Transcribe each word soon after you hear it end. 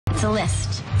It's a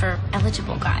list for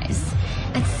eligible guys.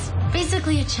 It's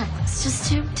basically a checklist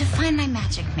just to find my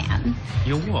magic man.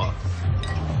 Your what?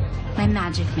 My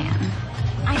magic man.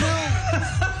 I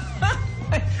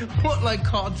know. What, like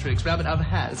card tricks, rabbit out of a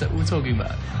hat? Is that what we're talking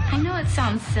about? I know it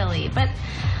sounds silly, but...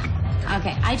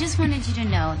 Okay, I just wanted you to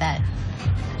know that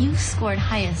you scored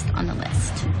highest on the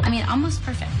list. I mean, almost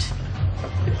perfect.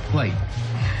 Wait,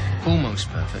 almost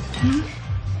perfect?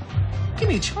 Mm-hmm. Give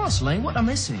me a chance, Lane. What am I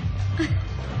missing?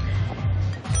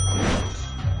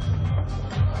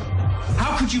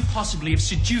 How could you possibly have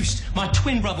seduced my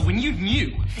twin brother when you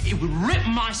knew it would rip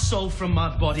my soul from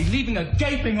my body, leaving a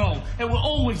gaping hole that will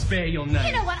always bear your name?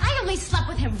 You know what? I only slept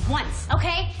with him once,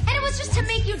 okay? And it was just to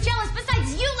make you jealous.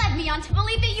 Besides, you led me on to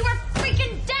believe that you were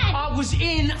freaking dead. I was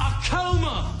in a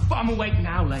coma. But I'm awake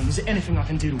now, Lane. Is there anything I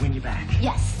can do to win you back?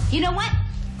 Yes. You know what?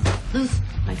 Lose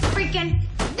my freaking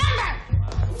number!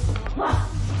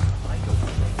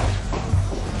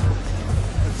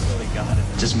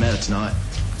 Just met her tonight.